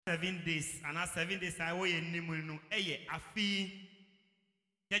7 days, and 7 days I will in Nimunu, Afi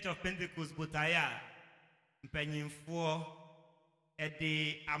Church of Pentecost, Botaya, Penny for a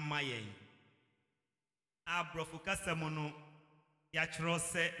day Amaye. Abrofuka Samono,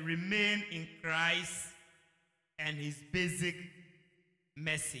 Yatrose, remain in Christ and his basic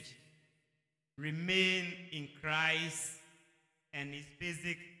message. Remain in Christ and his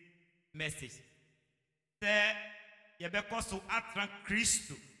basic message. Say, yebeko so atra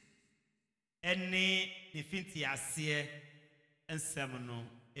Kristo ene definti ase ensem no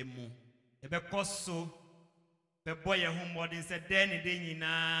emu. Yebeko so bebo ye ho modern say den de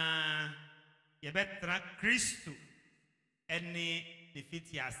nyina yebetra Kristo ene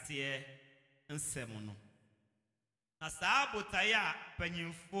definti ase ensem no. Na saa botaya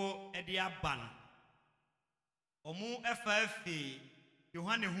panyimfo ede aba no. Omu efafe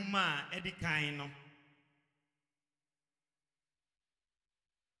Yohane huma edi kan no.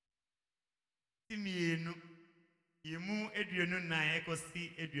 Timienu yemu eduonu na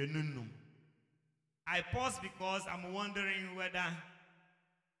ekosi eduonu num. I pause because I'm wondering whether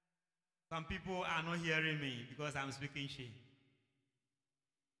some people are not hearing me because I'm speaking shit.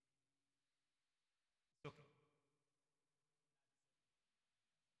 Okay.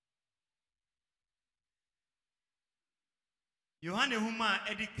 Yohane huma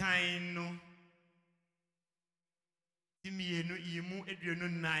edi kan no. Timienu yemu eduonu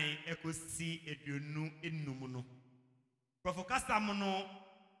nine ekosi eduonu enum no. Profokasa mono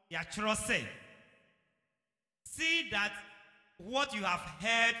ya say, see that what you have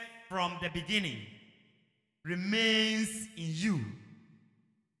heard from the beginning remains in you.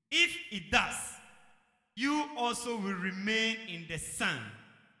 If it does, you also will remain in the Son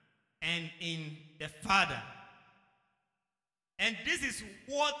and in the Father. And this is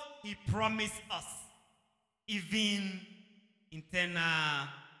what he promised us, even eternal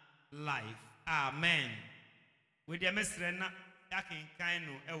life. Amen. With the mesrena yakin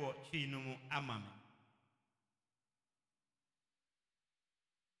kainu ewo chinumu amame.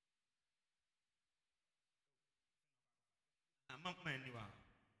 Amamaniwa.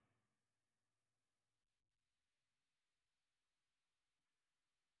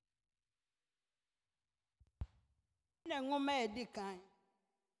 Na ngoma edikan.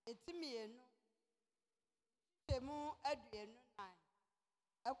 Etimienu. Temu aduenu nine.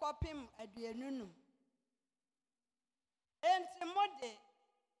 Ekwapim aduenu num. Enti mode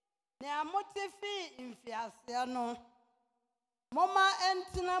ne amotefi imfiase no. Moma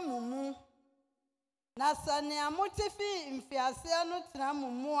entina mumu. Na sane amotefi imfiase no tena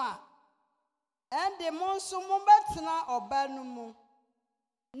mumu a. Ende mo nso mo betina oba no mu.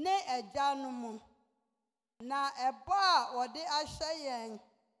 Ne eja no mu. Na ebo a wode ahye yen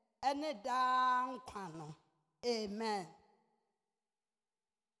ene da nkwa no. Amen.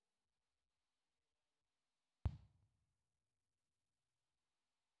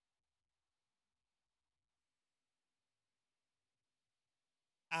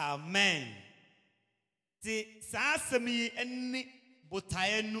 Amen. Ti saa semi eni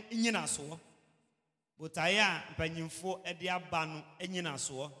botaye nu nyina so. Botaye a mpanyimfo ede aba no nyina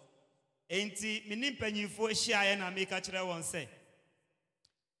so. Enti meni mpanyimfo hyiaye na meka kire won se.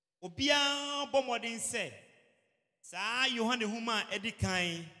 Obia bomodin se. Saa Yohane huma edi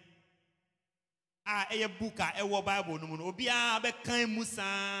kan a eye buka ewo Bible no mu no obia be kan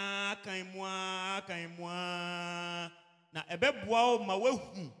musa kan mua na ebeboa o ma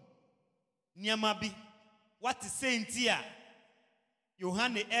wahu niama bi what is saying here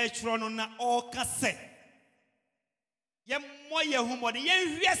Yohane echro no na o kase ye moye humode ye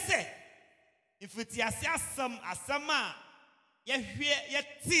hwie se mfitiase asama ye hwie ye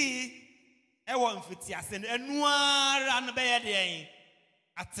ti ewo mfitiase enuara no be ye de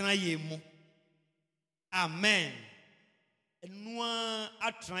atena ye mu. Amen. Enua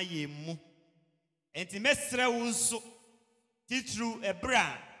atena ye mu. Enti mesre wonso titru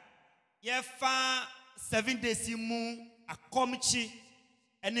ebra ye fa 7 days mu akomchi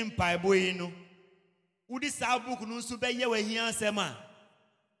ene mpaibo yi no. Udi sa book no nso be ye wahia asema.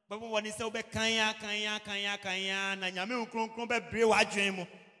 Babo woni se obe kanya na nyame nkronkron be bre wadwen mu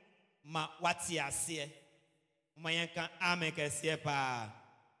ma wati ase. Ma yanka amen kese pa.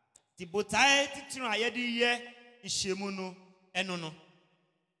 Ti botae titru ayedi ye nhyiemu no eno no.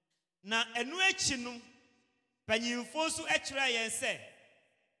 Na enu echi no panyimfo so ekira yen se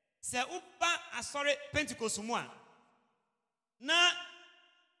uba asore Pentecost mu a na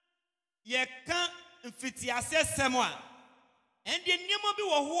ye kan mfitiase sem a ende niemo bi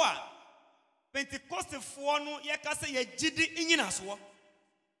wo ho a Pentecost fo no ye ka se ye gidi nyina so.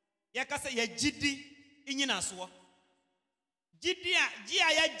 Ye ka se ye gidi nyina so.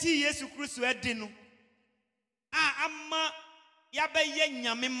 Gia ya Yesu Kristo edino. Ama yabɛyɛ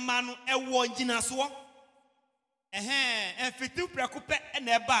nyame mma no ɛwɔ gyinasoɔ ɛfitu prɛkopɛ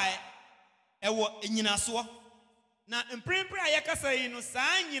ɛna ɛbae ɛwɔ nyinasoɔ na mprempre a yɛkasa yi no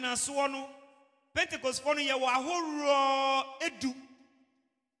saa nyinasoɔ no Pentecost fo no yɛwɔ ahoroɔ edu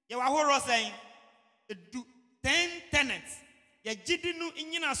yɛwɔ ahoroɔ sɛn edu 10 tenets yɛgyidi no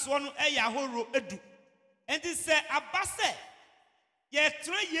nyinasoɔ no ɛyɛ ahoroɔ edu enti sɛ aba sɛ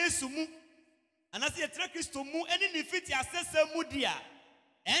yɛtra Yesu mu anase yetra Kristo mu eni ni fiti asese mu dia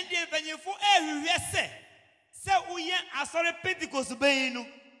endi empanyefo ehwehwe se uye asore Pentecost beyin no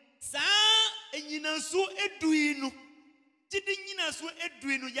saa enyinanso edui no gidi nyinanso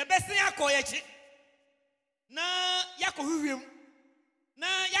edui no ye bese yakoyechi na yakohwehwem na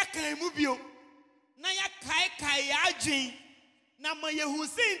yakan mu bio na yakai ya adwen na ma yehu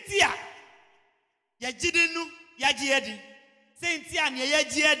sentia ya gidi no yagye edi sentia ne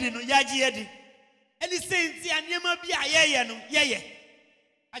yagye edi no yagye edi Any saints and yama be a ye no ye.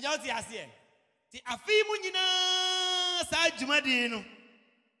 I just say, the Afimunina Sa Jumadino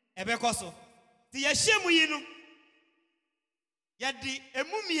Ebecoso. The Yashemuino Yadi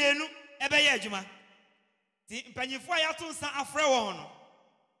Emumieno Ebeyajuma. The Panifuayatun San Afrewon.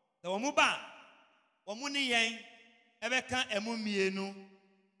 The Wamuba Wamuni Yang Ebeka Emumieno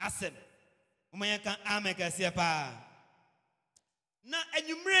Asem. Umayaka Ameka Siapa. Na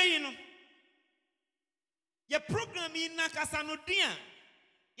enumeraino. Your program in Nakasanodia,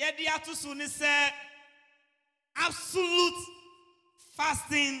 yet the Atusuni said absolute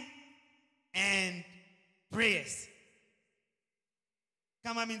fasting and prayers.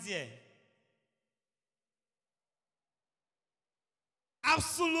 Come on, means here.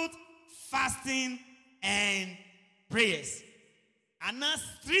 Absolute fasting and prayers. And not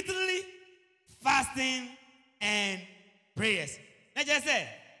strictly fasting and prayers. Now just say,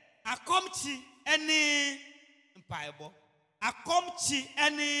 I come to any Bible. A comchi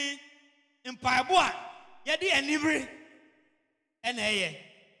any impaibo. Yadi enibre. Ene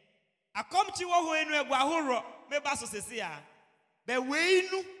a comchi wo enu egwahoro meba so sesia. Be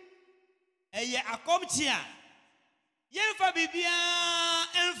weinu eye a comchi a. Yemfa bibia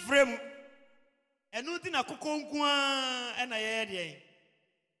enfrem. Enu ti na kokonku a ena ye de.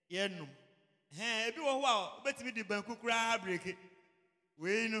 Yenum. Ebi wo ho a obetimi di banku kura break.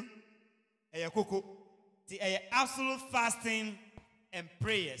 Weinu eye koko. The absolute fasting and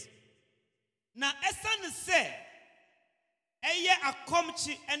prayers. Now, Esan say, Eye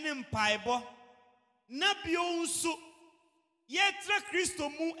akomchi enim paibo, Nabio so yetra Christo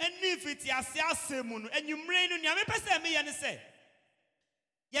mu eni fiti asia semunu, and you mrenu nyame pese me yane say.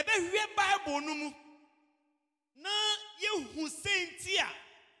 Ye be hwe Bible no mu. Na ye hu sentia.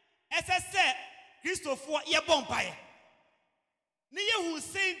 Ese se Christo fo ye bompaye. Ni ye hu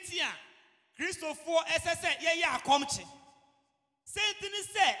sentia. Christopher SSA ye akomchi. Sentini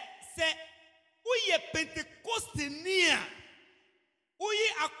se uye Pentecost near uye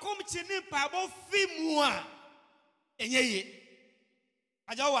akomchi ni pabo fimua enye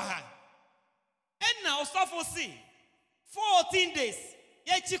ajawa ha enna osofo si 14 days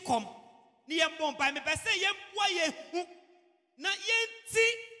ye chikom ni ye bompa me pese ye bua ye hu na ye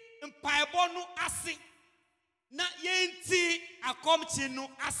nti mpaibo no ase na ye nti akomchi no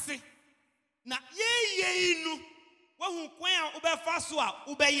ase na ye inu wahu kwan a ubefa so a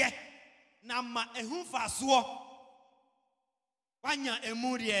ubeye na ma ehun fa so wanya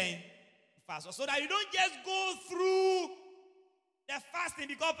emudie fa so that you don't just go through the fasting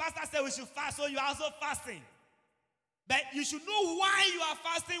because pastor said we should fast so you are also fasting, but you should know why you are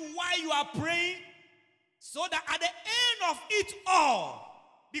fasting, why you are praying, so that at the end of it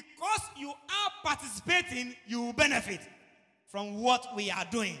all, because you are participating, you will benefit from what we are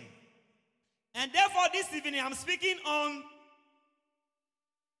doing. And therefore, this evening I'm speaking on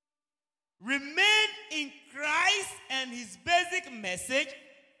remain in Christ and his basic message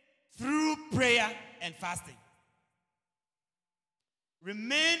through prayer and fasting.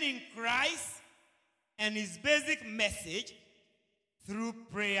 Remain in Christ and his basic message through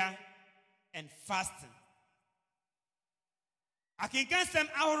prayer and fasting. I can some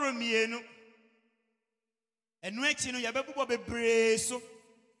hour mienu and no yabebu bebre so.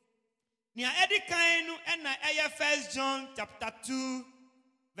 Nia edi kainu ena aya 1 John chapter 2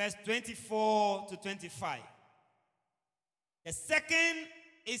 verse 24 to 25. The second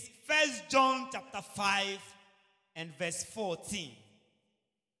is 1 John chapter 5 and verse 14.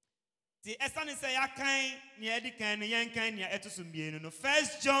 The esani say yakan nia edi kainu yankan nia etusumbienu no 1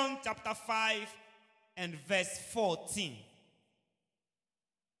 John chapter 5 and verse 14.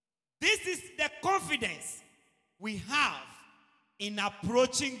 This is the confidence we have in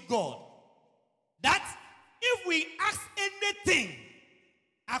approaching God. That if we ask anything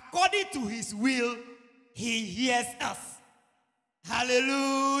according to his will, he hears us.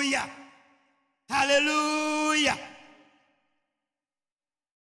 Hallelujah. Hallelujah.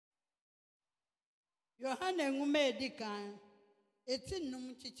 Yohane ngume edikan eti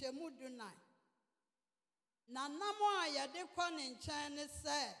num chichemu dunai. Na namo a yade kwa ne nkyɛn ne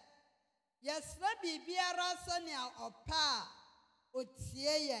sɛ yɛsrɛ biribiara sɛnea ɔpɛ a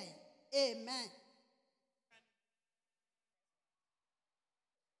otie yɛn. Amen.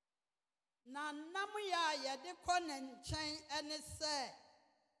 Na namo ya yade kwa ne nkyɛn ne sɛ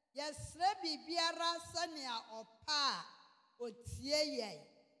yɛsrɛ biribiara sɛnea ɔpɛ a otie yɛn.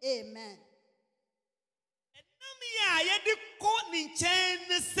 Amen. Enam ya yɛde kɔ ne nkyɛn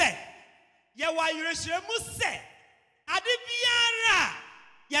ne sɛ yɛwɔ ayerɛhyerɛmu sɛ ade biara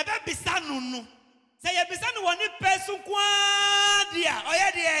yɛbɛbisa no no sɛ yɛbisa no wɔ ne pɛ so nko ara deɛ a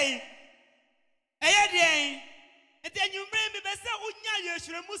ɔyɛ deɛ ɛyɛ deɛ nti anwummere mebɛ sɛ wonya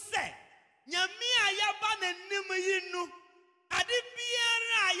ayerɛhyerɛmu sɛ nyame a yɛba n'anim yi no ade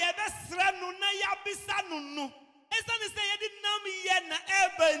biara a yɛbɛsrɛ no na yɛabisa no no ɛsiane sɛ yɛde nam yɛ na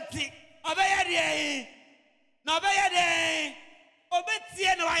ɛba nti ɔbɛyɛ deɛ na ɔbɛyɛ deɛ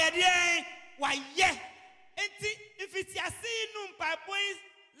ɔbɛtie na wayɛ deɛ wayɛ enti mfitiase yi no mpaebɔ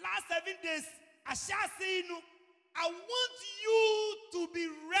last 7 days ahyɛ ase yi no I want you to be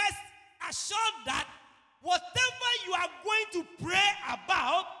rest assured that whatever you are going to pray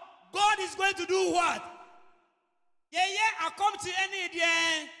about, God is going to do what? I come to any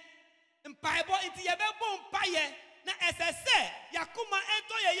day. Mpaebɔ nti yɛbɛbɔ mpaeɛ na ɛsɛ sɛ yakoma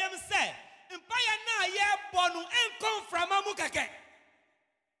ɛntɔ yɛyam sɛ mpaeɛ na yɛbɔ no ɛnkɔ mframa mu kɛkɛ.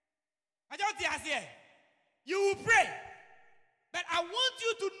 I don't hear. You will pray, but I want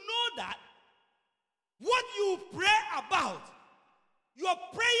you to know that what you pray about, your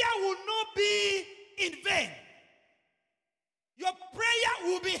prayer will not be in vain. Your prayer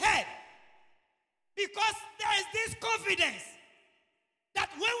will be heard because there is this confidence that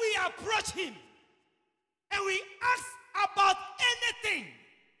when we approach him and we ask about anything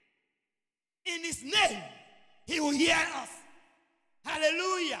in his name, he will hear us.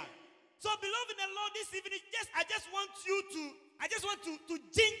 Hallelujah. So, beloved in the Lord, this evening, I just want to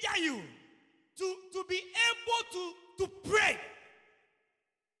ginger you to be able to pray,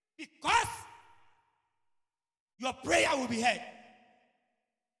 because your prayer will be heard.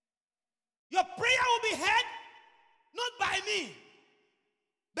 Your prayer will be heard not by me,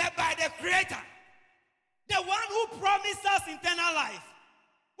 but by the Creator, the one who promised us eternal life.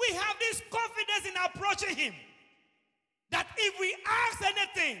 We have this confidence in approaching him that if we ask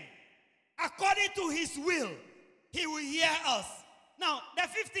anything according to his will, he will hear us. Now, the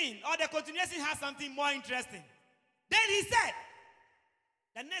 15 or the continuation has something more interesting. Then he said,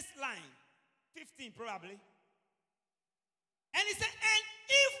 the next line, 15 probably. And he said, and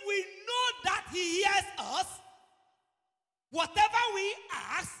if we know that he hears us, whatever we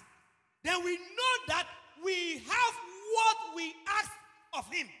ask, then we know that we have what we ask of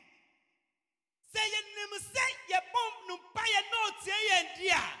him. Say ye bomb no pay no tie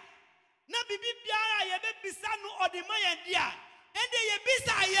dia. Na bibi biara ye be bisa no odema ye dia. Ende ye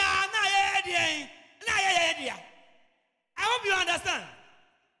bisa ya na ye dia. Na ye dia. I hope you understand.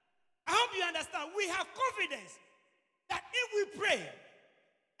 I hope you understand. We have confidence that if we pray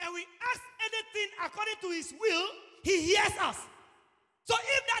and we ask anything according to his will, he hears us. So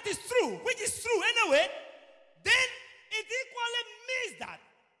if that is true, which is true anyway, then it equally means that.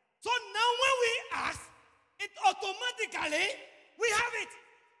 So now when we ask, it automatically, we have it.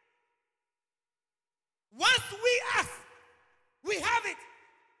 Once we ask, we have it.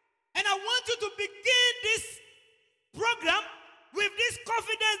 And I want you to begin this program with this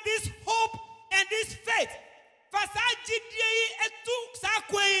confidence, this hope, and this faith.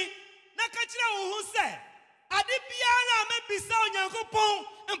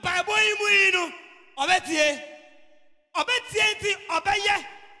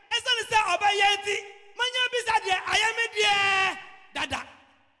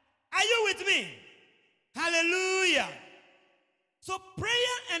 Are you with me? Hallelujah. So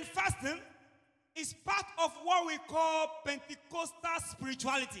prayer and fasting is part of what we call Pentecostal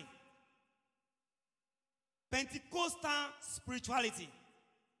spirituality. Pentecostal spirituality.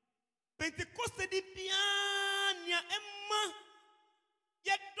 Pentecostal di pianya emma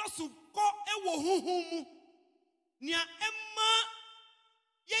ye dosu ko ewo huhumu nia emma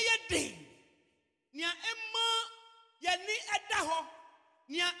ye den nia emma ye ni edaho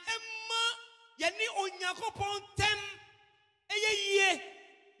nia emma ye ni Onyankopon tem eye ye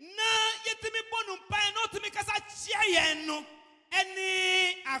na yetimi bonu pan no timi kasa chia ye no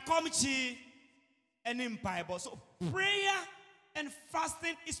akomchi and Bible. So prayer and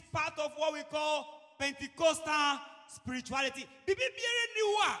fasting is part of what we call Pentecostal spirituality. Bibi biere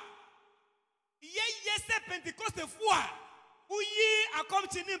ni wa. Ye se Pentecostal fua. Uyi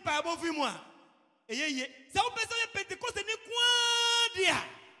akomchi ni Bible fi mu a. Ye. Se wo pese ye Pentecostal ni kwa dia.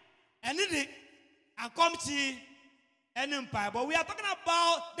 Eni de akomchi and Bible. We are talking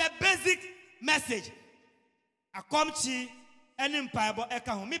about the basic message. Akomchi and Bible eka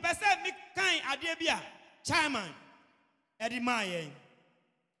ho. Mi pese mi kan ade bia chairman edi maye.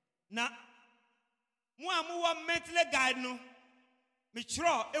 Na mu amuwa mentally guide no me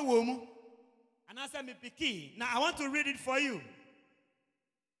chro ewo mu. And I said me piki. Now I want to read it for you.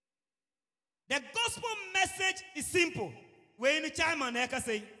 The gospel message is simple. We in the chairman eka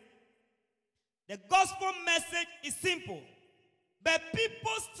say the gospel message is simple, but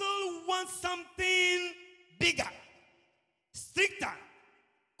people still want something bigger, stricter,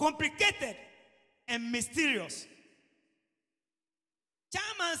 complicated, and mysterious.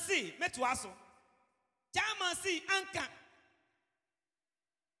 Chairman C, metuaso. Chairman C, anka.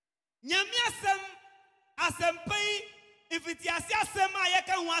 Nyami asempai, if it yasi asema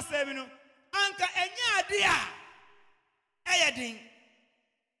yeka hu asemino, anka enya adia. Eye ding.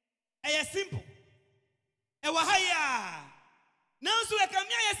 Eye simple. Ewahaya. Nansu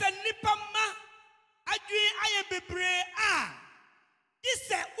ekamia yesa nipa ma adwi aye bebre a.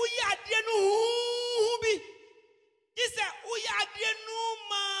 Ise uya adie no hubi. Ise uya adie no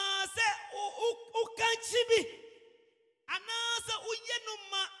ma se ukanchi bi. Ana se uye no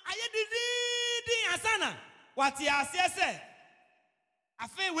ma aye didi asana. Wati asie se.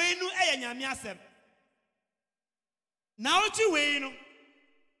 Afe we nu eye nyame asem. Na ochi we nu.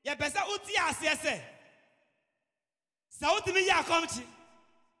 Ye pesa uti asie se. Sa utimi ya komchi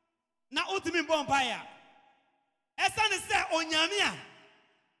na utimi bompaya esa ne se onyame a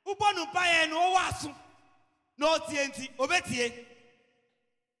ubonu paye no waso no tienti obetie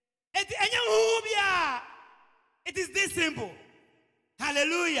enti enye hu bia. It is this simple.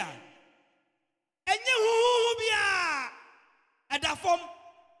 Hallelujah. Enye hu bia edafom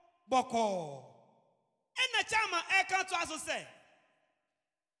boko ena chama eka to aso say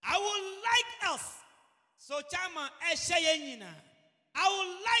I would like us. So chama esheyenina. I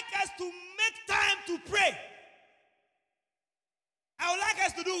would like us to make time to pray. I would like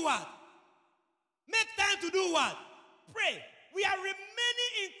us to do what? Make time to do what? Pray. We are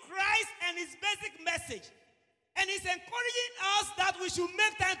remaining in Christ and his basic message. And he's encouraging us that we should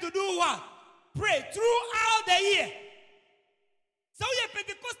make time to do what? Pray throughout the year. So ye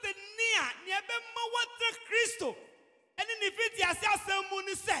Pentecost near watre Christo. And in the video I say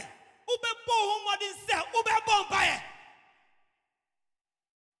muni say ube bo hu modin say ube bompaye.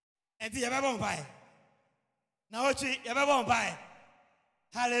 And the ebe bompaye. Na ochi ebe bompaye.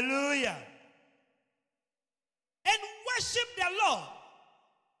 Hallelujah. And worship the Lord,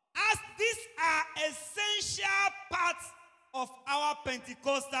 as these are essential parts of our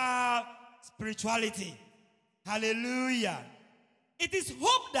Pentecostal spirituality. Hallelujah. It is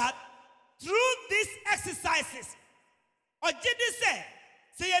hoped that through these exercises, Ojidi say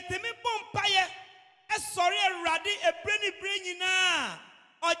yetimi bompaye e sorry erade e breni na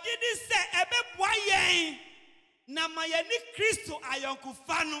Ojidi say ebe boa yen na mayeni Kristo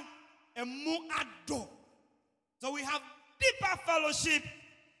ayonkufa no emu ado. So we have deeper fellowship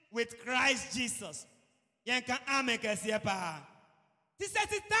with Christ Jesus. Yen kan amen kesiye pa.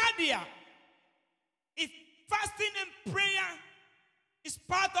 Tisetistadia. If fasting and prayer is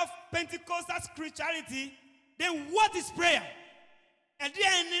part of Pentecostal spirituality, then what is prayer? And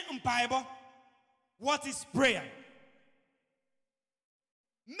then in Bible, what is prayer?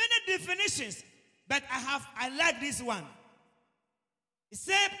 Many definitions, but I like this one. It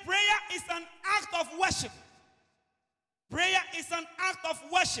says prayer is an act of worship. Prayer is an act of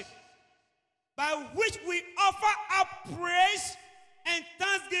worship by which we offer up praise and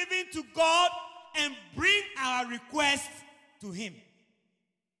thanksgiving to God and bring our requests to him.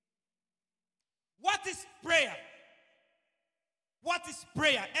 What is prayer? What is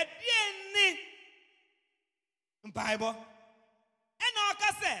prayer? In Bible. And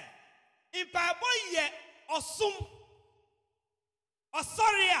I say, in Bible ye osum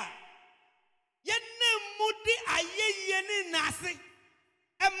osoria ye ne mudi aye ye ni nasi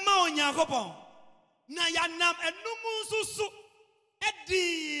emma onyankopon na ya nam enum susu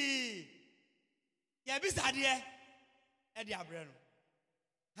edi ye bisade edi abre no.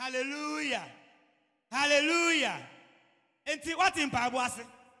 Hallelujah. Hallelujah. And what in Bible say?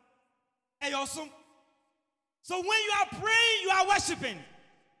 Awesome. So when you are praying, you are worshiping.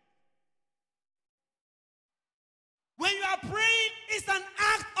 When you are praying, it's an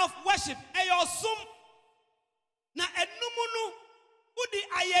act of worship. Eyosum na enumunu udi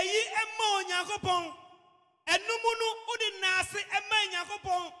ayeyi emma Onyankopon. Enumunu udi nase emma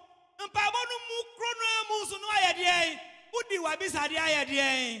Onyankopon. Mpabonu mu krono amusu no ayedie. Udi wabisade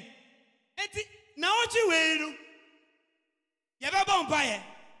ayedie. Enti na ochi weiru. Yebeba mpaye.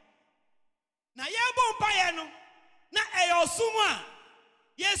 Na yebo mpaye no na eyosum a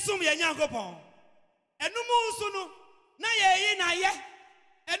yesum ye Nyankopon. Enumu nsu no na yeyi na ye.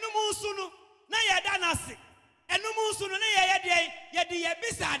 Enumu nsu no na yeda nase. Enumu nsu no na yedi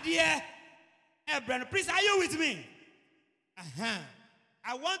yebisade. Brethren, please, are you with me?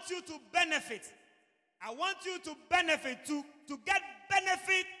 I want you to benefit. I want you to benefit, to get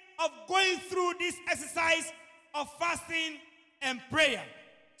benefit of going through this exercise of fasting and prayer.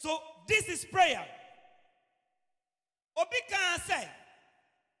 So this is prayer. Obi can say,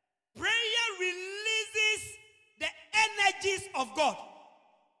 prayer releases the energies of God.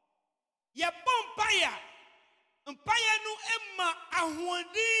 Ye bompire, empire no emma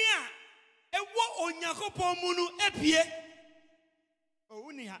ahwondia, ewo Onyankopon mu no epie.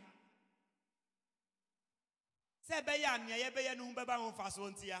 Owuni ha. Se be ya nea ye be ye no hu beba ho faso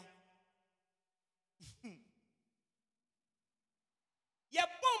ntia. Ye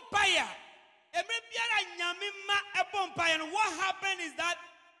bompire, emre biara nyame ma e bompire no, what happened is that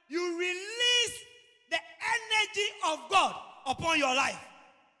you release the energy of God upon your life.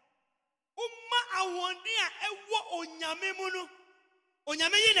 Umma awondia ewo onyame mu no.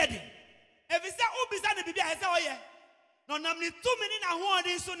 Onyame yinedi. Efisa ubisa ne bibia ese oye. No namni 2 minutes na ho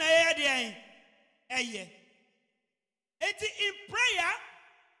odi so na ye de eye. Eti in prayer,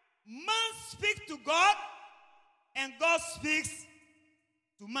 man speaks to God and God speaks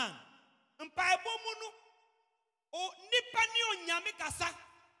to man. Mpaebo mu no o nipa ni onyame kasa.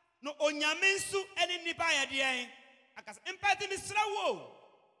 No onyame nsu eni nipa ye de akasa. Mpati misra wo.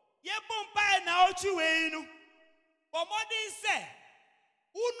 Ye bompa na ochu we no. Omodi se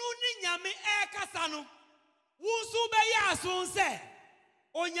unu ni nyame kasa no. Wunsu be ya aso se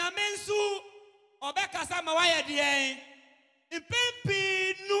onyame nsu obekasa ma wa ye de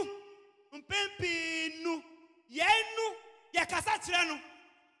mpempinu yenu ye kasa kire no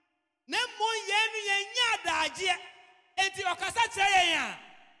na mo yenu ye nya daje enti okasa kire ye ya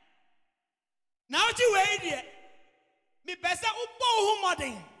na ochi we die mi pese upo hu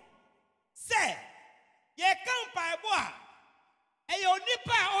modern se ye kan paibo a eye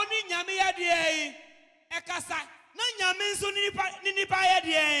onipa oni nyame ya de ekasa na nyame nso ni nipa ya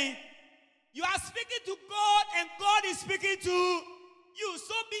de. You are speaking to God and God is speaking to you.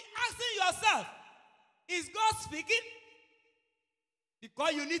 So be asking yourself, is God speaking?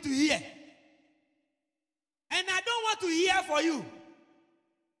 Because you need to hear. And I don't want to hear for you.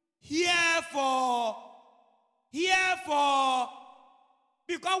 Hear for.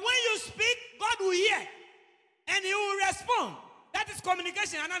 Because when you speak, God will hear. And he will respond. That is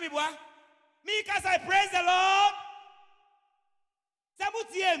communication. Me, because I praise the Lord.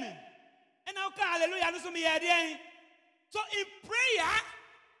 Sabutiemi. And now, hallelujah. So in prayer,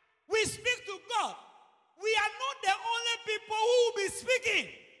 we speak to God. We are not the only people who will be speaking.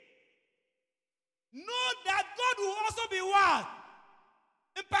 Know that God will also be what?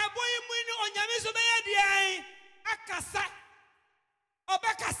 Akasa.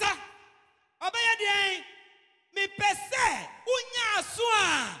 Obekasa. Obeyadi. Mi pese. Unya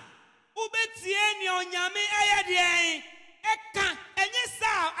swa. Ubetie ni onyame ayadi. Eka. And yes,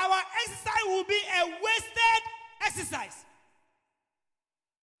 sir, our exercise will be a wasted exercise.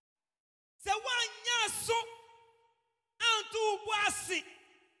 Se wanya so. Antu wasi.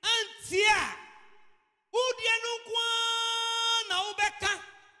 Antia. Udienu kwa na ubeka.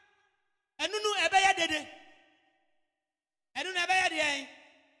 Enunu ebeya dede. Enunu ebeya dede.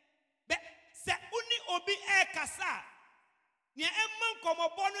 Be se uni obi kasa. Nye emman komo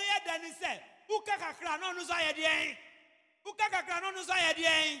bonu ye dani se. Uka kakra no nuzo ye dede. Uka kakra no nuzo ye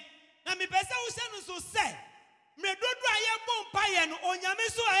dede. Na mi pese use nuzo se. Mredodo aye bompa ye no onyame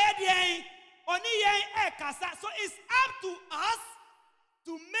so aye dede. Oni ye kasa. So it's up to us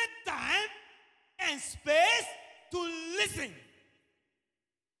to make time and space to listen.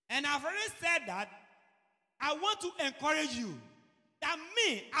 And I've already said that I want to encourage you that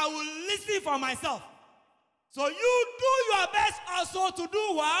me, I will listen for myself. So you do your best also to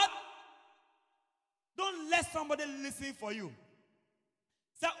do what? Don't let somebody listen for you.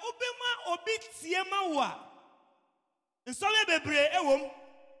 Sa ubima obi tiema wa. Nsome bebre ewom.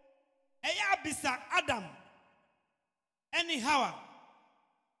 Eya bisa Adam. Anyhow.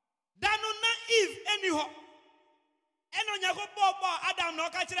 Danu na Eve anyhow. Eno nyako bobo Adam no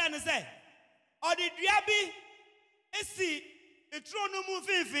ka kire ne se. Odi dua bi esi etro no mu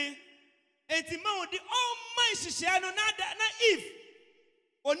finfin enti ma odi all my hihye no na Eve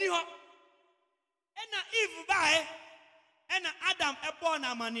oni ho ena Eve bae ena Adam ebo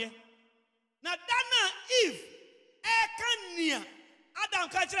na amane na dana Eve ka nia Adam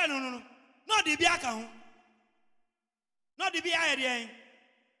ka kire no no de bi aka ho no de bi ayede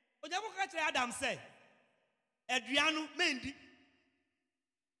onyako ka kire Adam say aduano mendi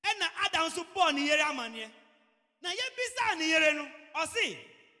ena Adam so born yere amane na ye bisa ne yere no osi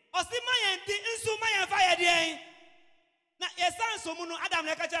mayen di nso mayen fa yede na yesan so mu no Adam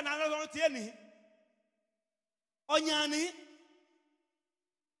le ka kire na no tie ni onyane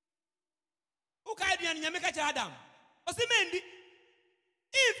uka aduano nyame ka kire Adam osi mendi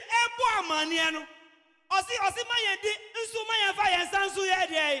if ebo amane no osi mayen di nso mayen fa yensan so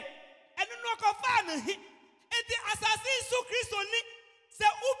yede eno no ko fa no hi enti asase so Kristo ni se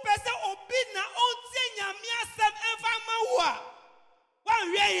upese obi na ontie nyame asem enfa ma wo a wan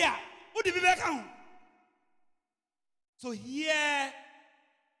hwe ya udi bi beka ho. So hear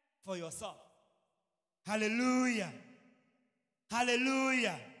for yourself. Hallelujah.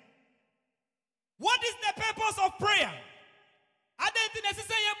 Hallelujah. What is the purpose of prayer? Adenti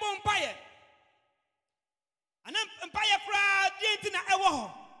necessary ye bo mpaye. Anam mpaye kra dienti na ewo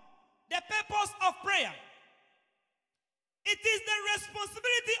ho. The purpose of prayer. It is the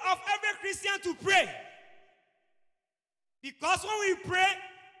responsibility of every Christian to pray. Because when we pray,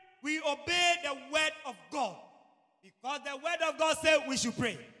 we obey the word of God. Because the word of God says we should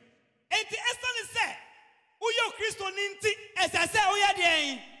pray. And the essence said, Uyo Christo ninti esese uya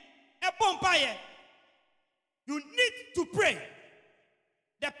den e pompaye. You need to pray.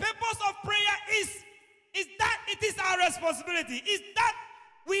 The purpose of prayer is that it is our responsibility. Is that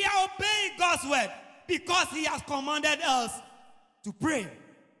we are obeying God's word because he has commanded us to pray.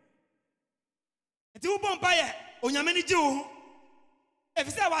 Enti u pompaye onyame ni ji wo.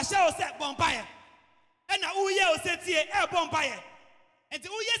 Efise wa hye o se pompaye. Ena uye o se tie e pompaye. Enti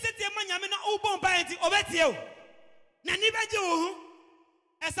uye se tie ma nyame na u pompaye enti obetie o. Na ni beje wo.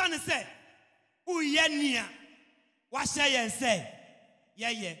 Esa ne se uye nia wa hye yen se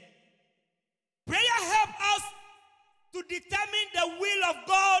ye. Prayer helps us to determine the will of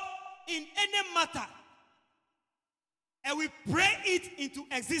God in any matter. And we pray it into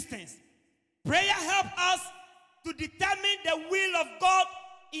existence. Prayer helps us to determine the will of God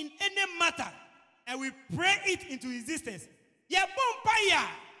in any matter. And we pray it into existence. Ye bompaya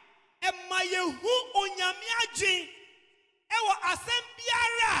e mayehu onyame adwen e wo asem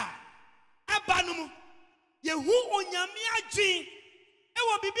biara abanum. Yehu onyame adwen e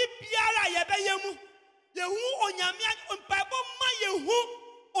wo bibi biara ye beyemu. Yehu onyame mpabo ma yehu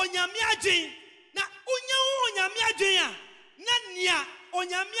onyame adwen na unyehu onyame adwen a na nia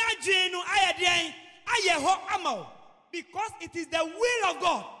onyame adwen no ayeden ayeho amao, because it is the will of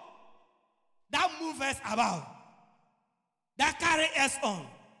God that moves us about, that carry us on.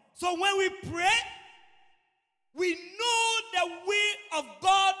 So when we pray, we know the will of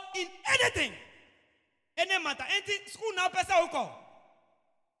God in anything, any matter. Any school now person uko,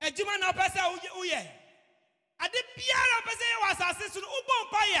 ejuma now person uye, ade biara person was assesu ubon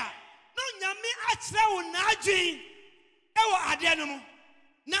paya, no nyame achre wo nadwin ewo ade no mu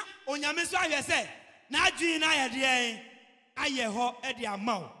na onyame so ahwe se nadwin na ayede ayeho e de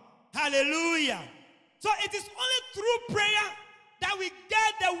amaw. Hallelujah. So it is only through prayer that we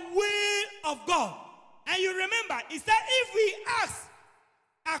get the will of God. And you remember, he said if we ask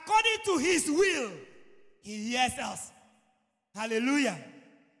according to his will, he hears us. Hallelujah.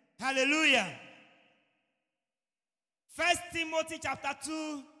 Hallelujah. 1 Timothy chapter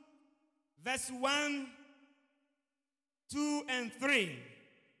 2, verse 1, 2, and 3.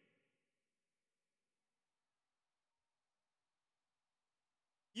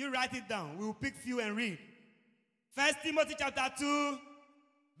 You write it down. We will pick few and read. 1 Timothy chapter 2,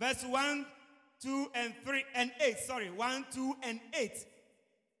 verse 1, 2, and 3, and 8. Sorry, 1, 2, and 8.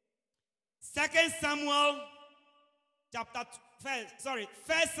 1 Samuel chapter 1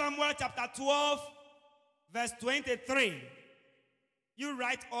 Samuel chapter 12, verse 23. You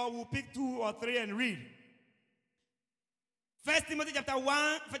write, or we'll pick 2 or 3 and read. 1 Timothy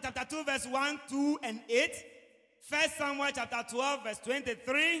chapter 2, verse 1, 2, and 8. 1 Samuel chapter 12, verse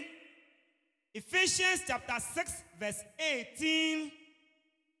 23. Ephesians chapter 6, verse 18.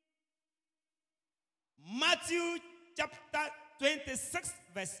 Matthew chapter 26,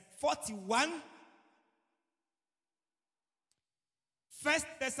 verse 41. 1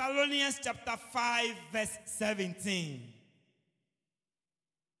 Thessalonians chapter 5, verse 17.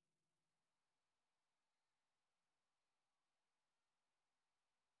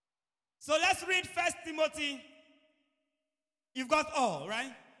 So let's read 1 Timothy You've got all,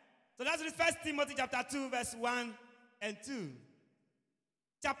 right? So that's the 1 Timothy chapter 2, verse 1 and 2.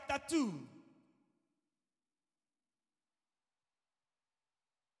 Chapter 2.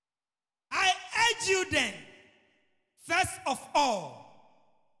 I urge you then, first of all,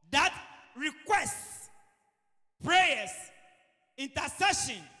 that requests, prayers,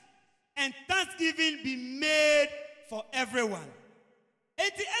 intercession, and thanksgiving be made for everyone.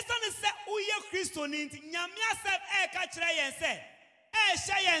 Enti esane se uye Kristo ni nti nyame asem ka kire yen se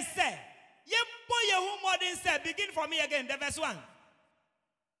hye yen se yempo yehu modern se begin for me again the verse 1.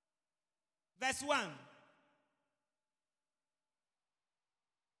 Verse 1.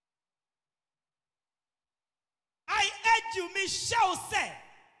 I urge you, me shall say,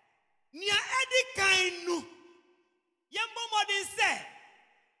 nia edi kainu yempo modern se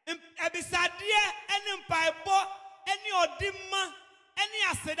ebisadie eni mpaibo eni odimma eni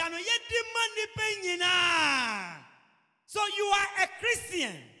asedano yedimma ni penyina. So you are a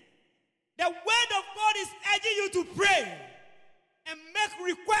Christian. The word of God is urging you to pray and make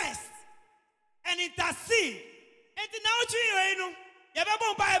requests and intercede. Enti na uchi yo enu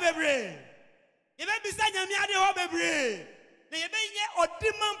yebebo mpa bebre yebe bisa nyame ade ho bebre na yebe nye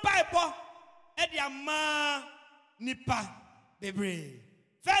odimma mpa ibo e dia ma nipa bebre.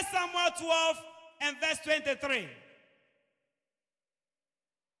 1 Samuel 12 and verse 23.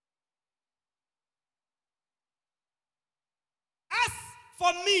 As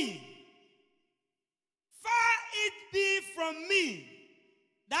for me, far it be from me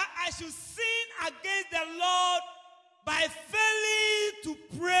that I should sin against the Lord by failing to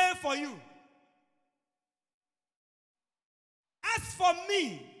pray for you. As for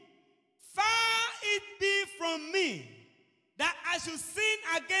me, far it be from me that I should sin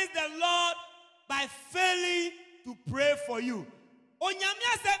against the Lord by failing to pray for you.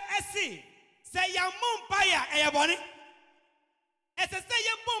 Onyamia said, "Esi, say yamumpaya eyaboni." Ese say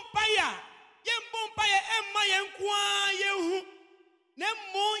yamumpaya emma yenkwa yehu.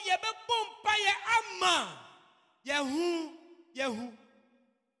 Nemu yebebumpaya amma yehu.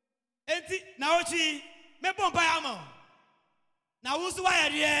 Enti na ochi me bumpaya amma. Na wusu wa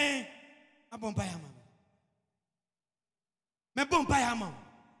yedie abumpaya amma. Me bumpaya amma.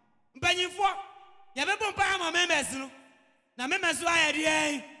 Mpanyifo yebe bumpaya amma members no. Na members wa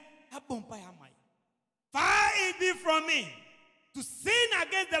yedie abumpaya amma. Far it be from me to sin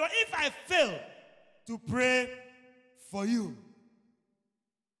against the Lord if I fail to pray for you.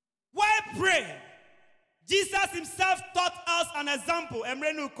 Why pray? Jesus himself taught us an example.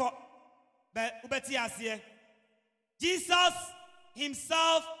 Jesus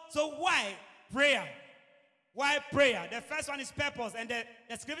himself, so why prayer? Why prayer? The first one is purpose, and the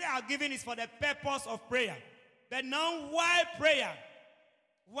scripture I'm giving is for the purpose of prayer. But now, why prayer?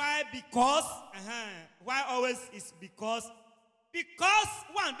 Why? Because. Why always is because? Because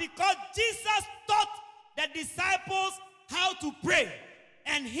Jesus taught the disciples how to pray,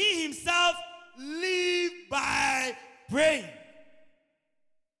 and he himself lived by praying.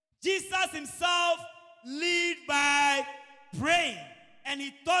 Jesus himself lived by praying, and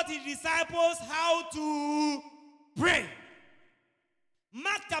he taught his disciples how to pray.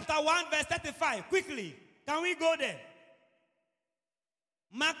 Mark chapter 1 verse 35. Quickly, can we go there?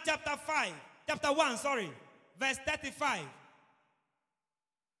 Mark chapter 1, verse 35.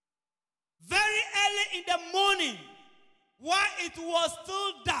 Very early in the morning, while it was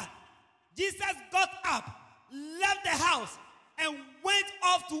still dark, Jesus got up, left the house, and went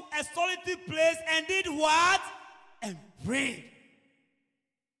off to a solitary place and did what? And prayed.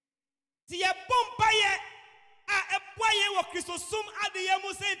 Ti ye bompaye a epoye wo Kristo sum adeye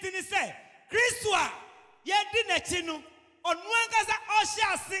mu sentini se Kristo a ye di n'akyi no onu ankasa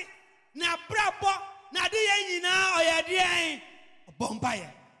ohye ase na brabo na de ye nyina oyede bompaye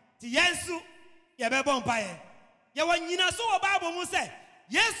ti yensu ye be bompaye ye wo nyina so wo Bible mu se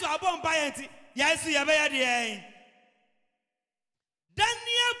Yesu abompaye ti yensu ye be yede.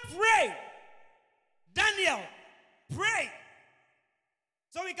 Daniel prayed.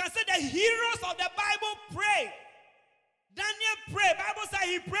 So we can say the heroes of the Bible prayed. Daniel prayed. Bible says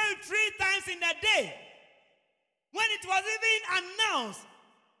he prayed 3 times in a day. When it was even announced,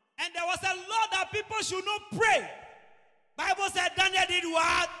 and there was a law that people should not pray, Bible said Daniel did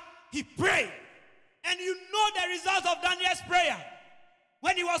what? He prayed. And you know the results of Daniel's prayer.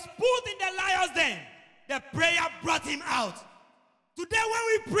 When he was put in the lion's den, the prayer brought him out. Today when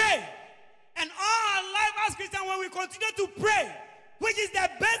we pray, and all our life as Christians, when we continue to pray, which is the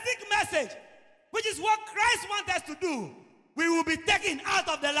basic message, which is what Christ wants us to do, we will be taken out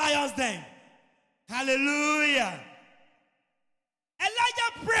of the lion's den. Hallelujah.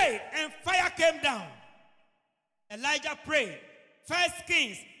 Elijah prayed and fire came down. Elijah prayed First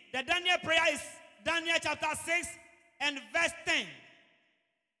Kings. The Daniel prayer is Daniel chapter 6 and verse 10.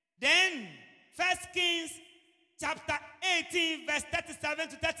 Then First Kings chapter 18 verse 37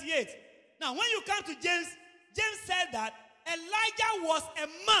 to 38. Now when you come to James, James said that Elijah was a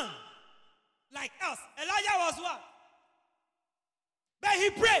man like us. Elijah was what? But he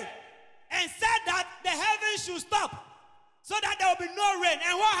prayed and said that the heavens should stop so that there will be no rain.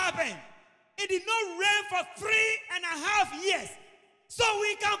 And what happened? It did not rain for 3.5 years. So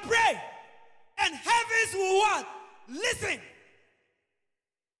we can pray and heavens will what? Listen.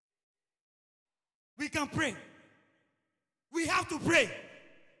 We can pray. We have to pray.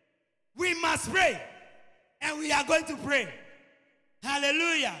 We must pray. And we are going to pray.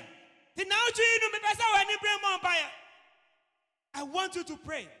 Hallelujah. I want you to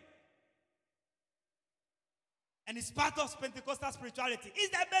pray. And it's part of Pentecostal spirituality. It's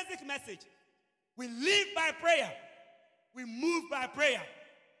the basic message. We live by prayer. We move by prayer.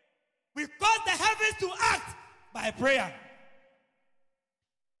 We cause the heavens to act by prayer.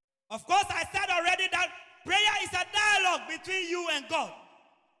 Of course, I said already that prayer is a dialogue between you and God.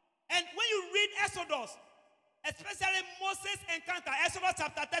 And when you read Exodus, especially Moses' encounter, Exodus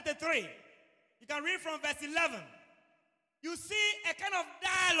chapter 33, you can read from verse 11. You see a kind of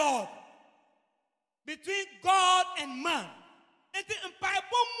dialogue between God and man. And the empire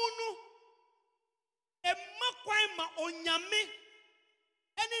bomunu e makwai ma onyame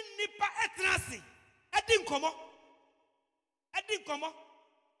ene nipa etrasi edi nkomo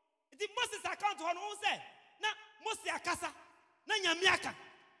the Moses account ho no say na Moses akasa na nyame aka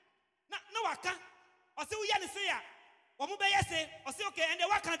na waka o se wo ya ne se ya wo mo be yese o se okay and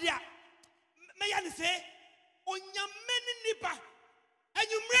waka dia me ya ne se onyame ni nipa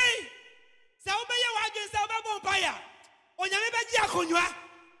anyumrei se wo be ye wa adwen se wo be bo mpa ya onyame be gi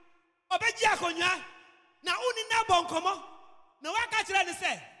akonwa na uni na bo nkomo na waka kire ne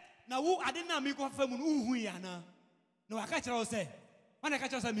se na wo ade na mi ko fa mu no uhu ya na waka kire wo se mana ka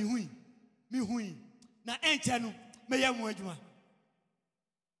kire se mi hui na enche no me ya mu adwuma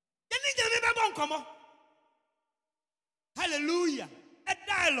ye ni nyame be bo nkomo. Hallelujah. A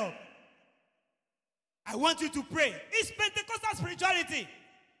dialogue. I want you to pray. It's Pentecostal spirituality.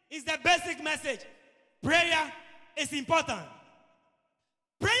 It's the basic message. Prayer is important.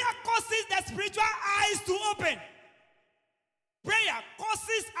 Prayer causes the spiritual eyes to open. Prayer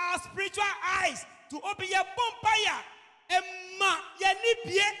causes our spiritual eyes to open. Ye bompaya, emma, ye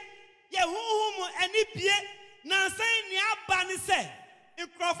nibie, ye huhumu enibie, na say ni abani se,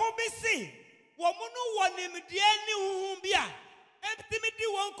 inkrofo bisi, womunu wonimdie ni huhumbia, emptimidi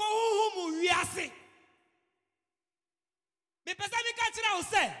wonko huhumu wiase. Me pesa ni kachira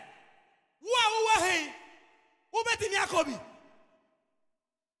ose, uwa hei, ubeti ni akobi.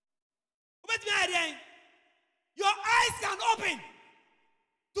 Your eyes can open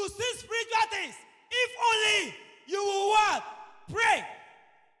to see spiritual things if only you will what? Pray.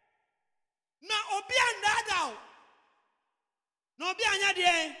 Na obi andada. No obi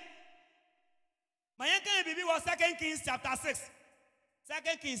anyade. My yankan bibi was 2 Kings chapter 6.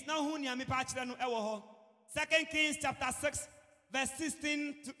 2 Kings now hu nia me pa kire no ewo ho. 2 Kings chapter 6 verse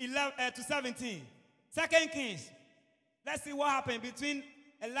 16 to 11 to 17. 2 Kings. Let's see what happened between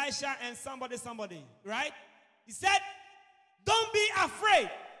Elisha and somebody, right? He said, don't be afraid.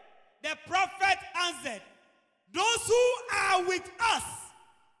 The prophet answered, those who are with us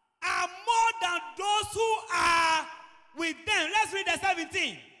are more than those who are with them. Let's read the 17.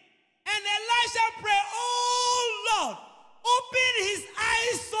 And Elisha prayed, oh Lord, open his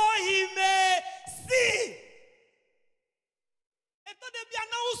eyes so he may see.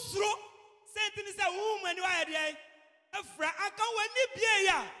 Efra aka wani bie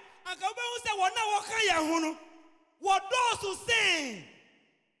ya aka be hu se wona wo kan ya hu no wo do so sen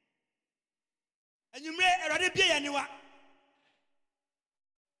anyumre erade bie ya niwa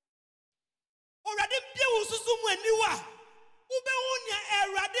orade bie wo susu mu aniwa wo be hu nya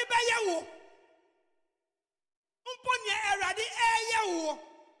erade be ye wo mpo nya erade eye wo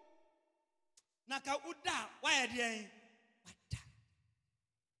na ka uda wa ye de en wada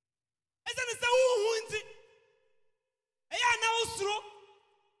ese ni se wo hu nti eya na usro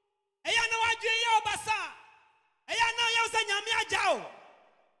eya na wadwe ye obasa eya na ye usa nyame agyawo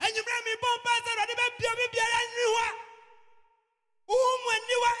enyumre mi bomba se rode be biara niwa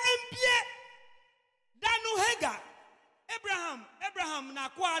niwa empie danu hega Abraham na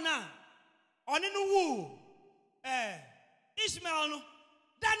kwa na oni no wu Ishmael no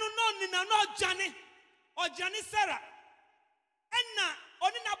danu no ni na no ojane Sarah enna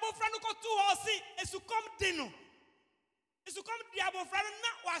oni na bofra no ko tu ho si esukom dinu. It's to come diabo friend na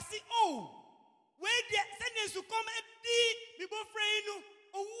wasi oh Wait there, send us to come and be boyfriend.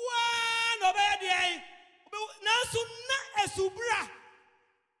 One over there. Now, so not a subra.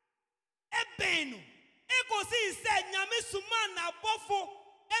 Ebenu. Eko si said, Nyamisuman na bofo.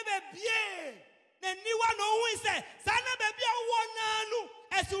 Ebe bie. Then ni one who said, Sana baby one nanu.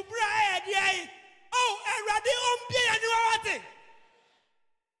 A subra edi. Oh, and Radi Ombie and you are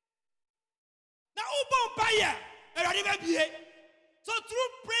now, open fire. So, through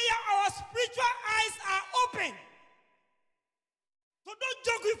prayer, our spiritual eyes are open. So, don't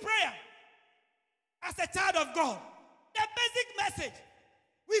joke with prayer. As a child of God, the basic message,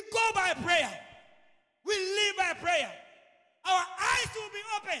 we go by prayer. We live by prayer. Our eyes will be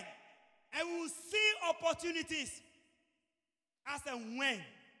open and we will see opportunities as and when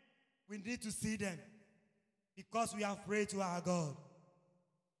we need to see them because we have prayed to our God.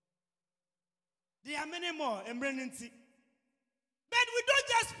 There are many more emergency. But we don't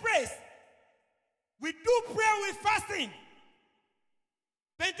just praise. We do pray with fasting.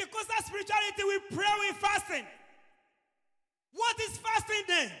 Pentecostal spirituality, we pray with fasting. What is fasting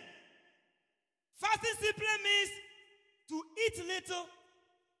then? Fasting simply means to eat little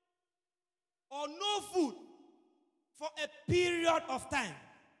or no food for a period of time.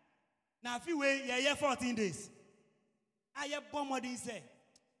 Now, if you wait, you're here 14 days. I have bomb what he said.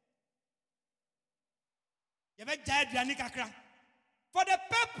 For the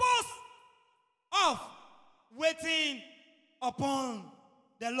purpose of waiting upon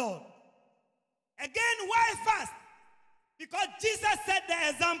the Lord. Again, why fast? Because Jesus set the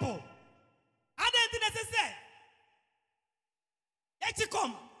example. I didn't think necessary. Let you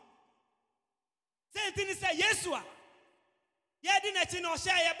come. Say things say Yeshua. Yeah, didn't know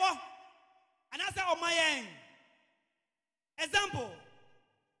share your boy. And I said, oh my end. Example.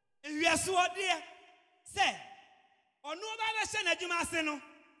 Yeshua dear. Say. Or no other Juma Seno.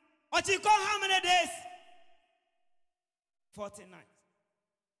 Or you call how many days? 49.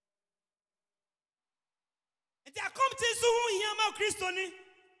 And they come to so here ma Christoni.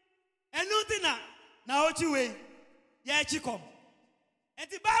 And nothing now what you way. Yeah, chikom. And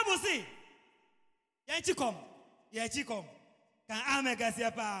the Bible say, yeah, chikom. Yeah, chikom. Can I make a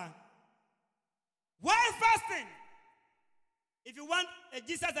sepa? Why fasting? If you want a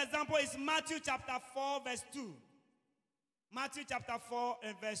Jesus example, it's Matthew chapter 4, verse 2. Matthew chapter 4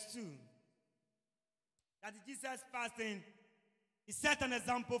 and verse 2. That Jesus fasting, he set an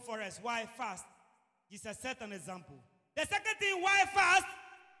example for us. Why fast? Jesus set an example. The second thing why fast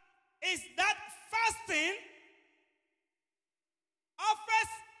is that fasting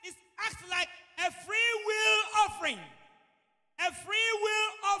acts like a free will offering. A free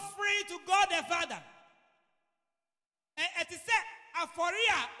will offering to God the Father. And it is a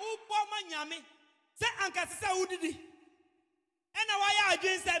foria uboma nyame. Say anka se udidi. And why are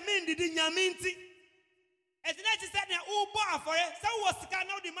you saying me did nyaminti? And the next said ubo afore. So was can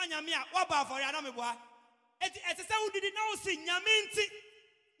now the man yamia waba for yanameboa. And it is who did now see nyaminti.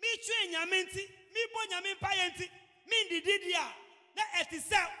 Me train nyaminti. Me bo nyamin payenti. Me did ya. That it is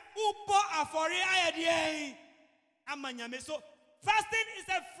ubo afore ayadi. Amanyame. So fasting is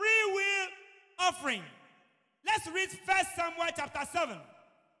a free will offering. Let's read 1 Samuel chapter 7.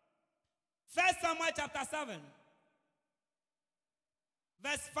 1 Samuel chapter 7.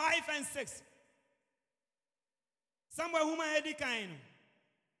 Verse 5 and 6. Somewhere whom I had the kind.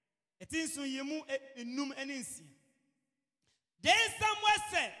 It is so you move num eninsi. Then Samuel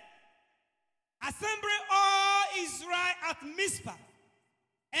said, assemble all Israel at Mizpah,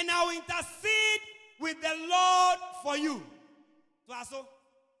 and I will intercede with the Lord for you. So,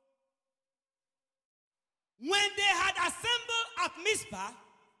 when they had assembled at Mizpah,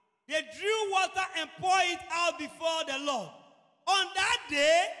 they drew water and poured it out before the Lord. On that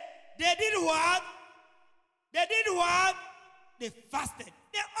day, they did what? They did what? They fasted.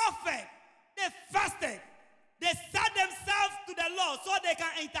 They offered. They fasted. They set themselves to the Lord so they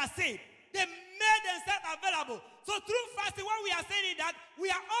can intercede. They made themselves available. So through fasting, what we are saying is that we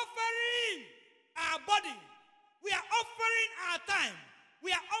are offering our body. We are offering our time.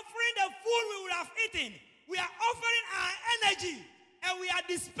 We are offering the food we would have eaten. We are offering our energy. And we are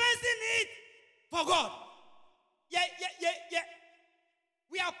dispensing it for God. Yeah.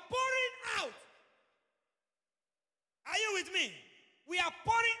 We are pouring out. Are you with me? We are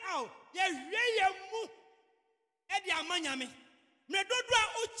pouring out.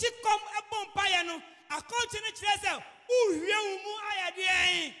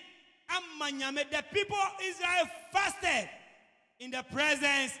 The people of Israel fasted in the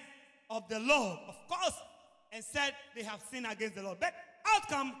presence of the Lord, of course, and said they have sinned against the Lord. But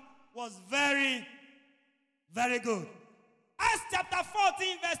outcome was very, very good. Acts chapter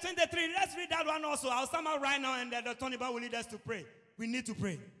 14, verse 23. Let's read that one also. I'll sum up right now, and then the Tony Bar will lead us to pray. We need to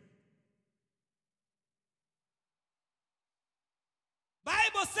pray.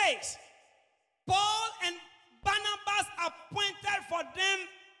 Bible says, Paul and Barnabas appointed for them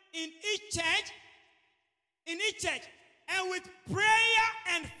in each church, and with prayer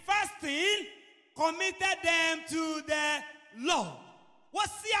and fasting, committed them to the Lord.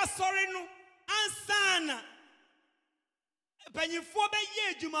 What's the sorry no? Ansana. Penyifo be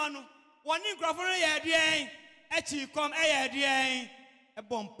ye adwuma no. Woni nkrofo no ye adean. Echi kom ye adean. E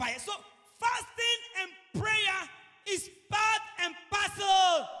bompai. So fasting and prayer is part and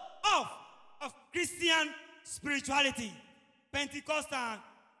parcel of Christian spirituality, Pentecostal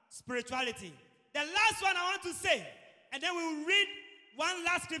spirituality. The last one I want to say, and then we will read one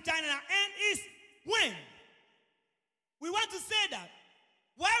last scripture and our end is when. We want to say that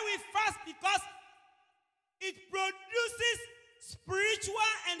why we fast, because it produces spiritual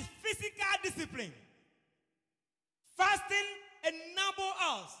and physical discipline. Fasting enables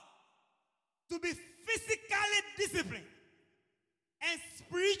us to be physically disciplined and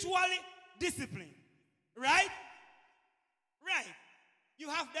spiritually disciplined. Right? Right. You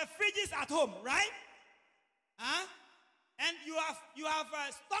have the fridges at home, right? Huh? And you have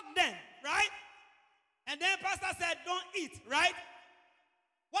stocked them, right? And then pastor said, don't eat, right?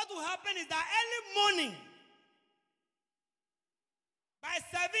 What will happen is that early morning, by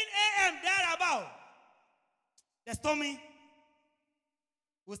 7 a.m. thereabout, the stomach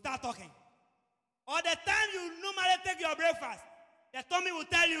will start talking. Or the time you normally take your breakfast, the tummy will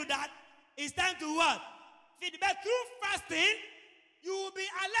tell you that it's time to what? Feed. But through fasting, you will be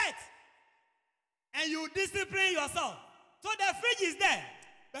alert. And you discipline yourself. So the fridge is there.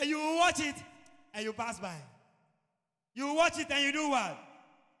 But you will watch it and you pass by. You will watch it and you do what?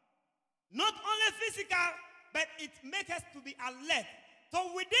 Not only physical, but it makes us to be alert.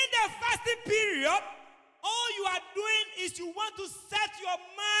 So within the fasting period, all you are doing is you want to set your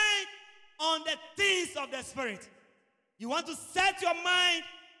mind on the things of the Spirit. You want to set your mind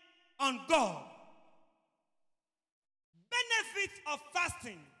on God. Benefits of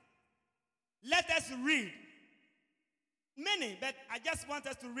fasting. Let us read. Many, but I just want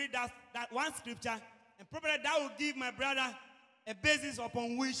us to read that one scripture, and probably that will give my brother a basis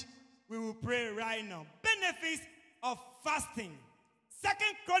upon which we will pray right now. Benefits of fasting. 2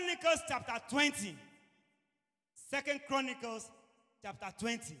 Chronicles chapter 20. 2 Chronicles chapter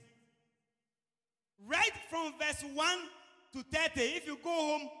 20. Right from verse 1 to 30. If you go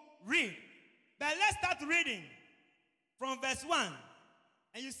home, read. But let's start reading from verse 1.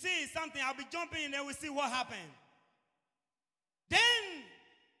 And you see something, I'll be jumping in there, we'll see what happened. Then,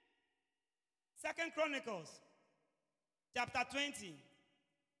 2 Chronicles chapter 20.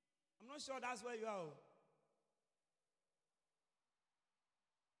 I'm not sure that's where you are.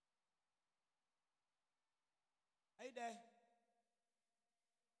 Are you there?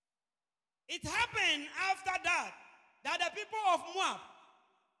 It happened after that the people of Moab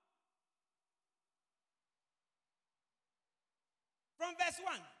from verse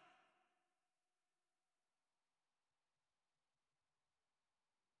 1.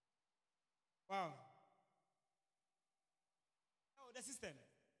 Wow. Oh, the system.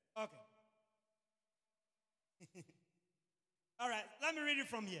 Okay. All right, let me read it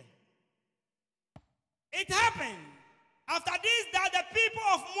from here. It happened after this that the people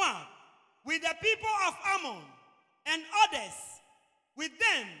of Moab, with the people of Ammon and others with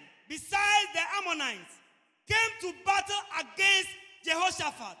them, besides the Ammonites, came to battle against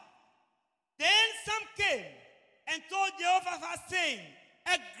Jehoshaphat. Then some came and told Jehoshaphat, saying,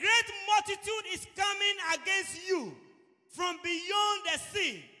 a great multitude is coming against you from beyond the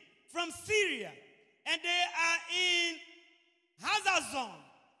sea, from Syria, and they are in Hazazon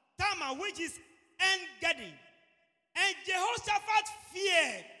Tamar, which is En-Gedi. And Jehoshaphat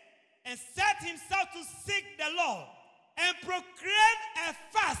feared and set himself to seek the Lord and proclaim a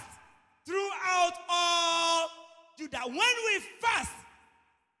fast throughout all Judah. When we fast,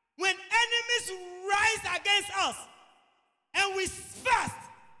 when enemies rise against us and we fast,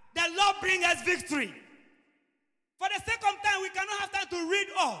 the Lord brings us victory. For the sake of time, we cannot have time to read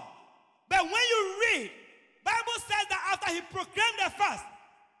all. But when you read, Bible says that after he proclaimed the fast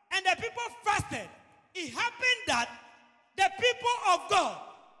and the people fasted, it happened that the people of God,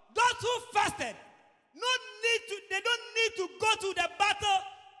 those who fasted, they don't need to go to the battle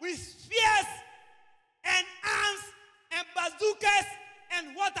with spears and arms and bazookas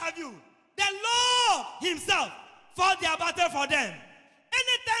and what have you. The Lord himself fought their battle for them.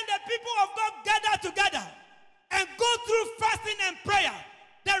 Anytime the people of God gather together and go through fasting and prayer,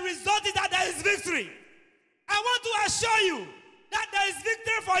 the result is that there is victory. I want to assure you that there is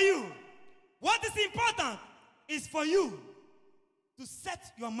victory for you. What is important is for you to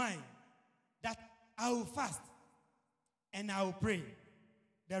set your mind that I will fast and I will pray.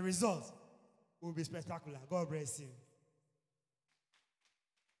 The results will be spectacular. God bless you.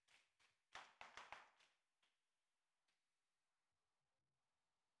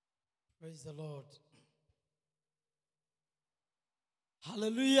 Praise the Lord.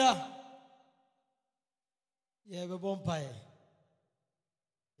 Hallelujah. Yeah, we won't pay.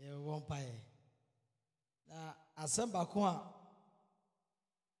 Yeah, we won't pay. Now, assemble kwa.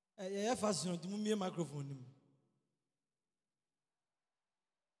 Yeah, fast you know, me microphone.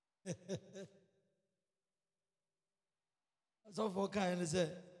 So for kind say,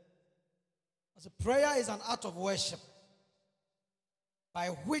 as a prayer is an act of worship by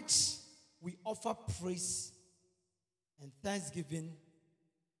which we offer praise and thanksgiving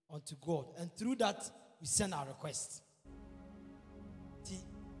unto God, and through that we send our request.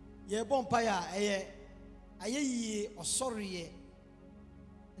 Ye bompaya aye or sorry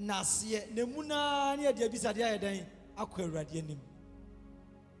nasye nemuna ne de bisa de ayedan akwa awurade anim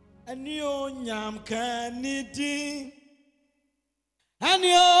anio nyam kanidi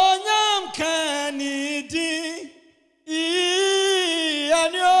anio nyam kanidi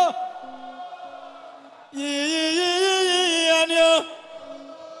anio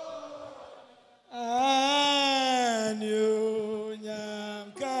anio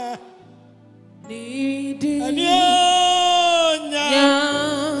nyam kanidi anio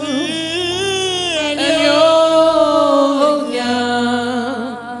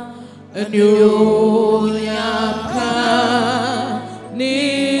You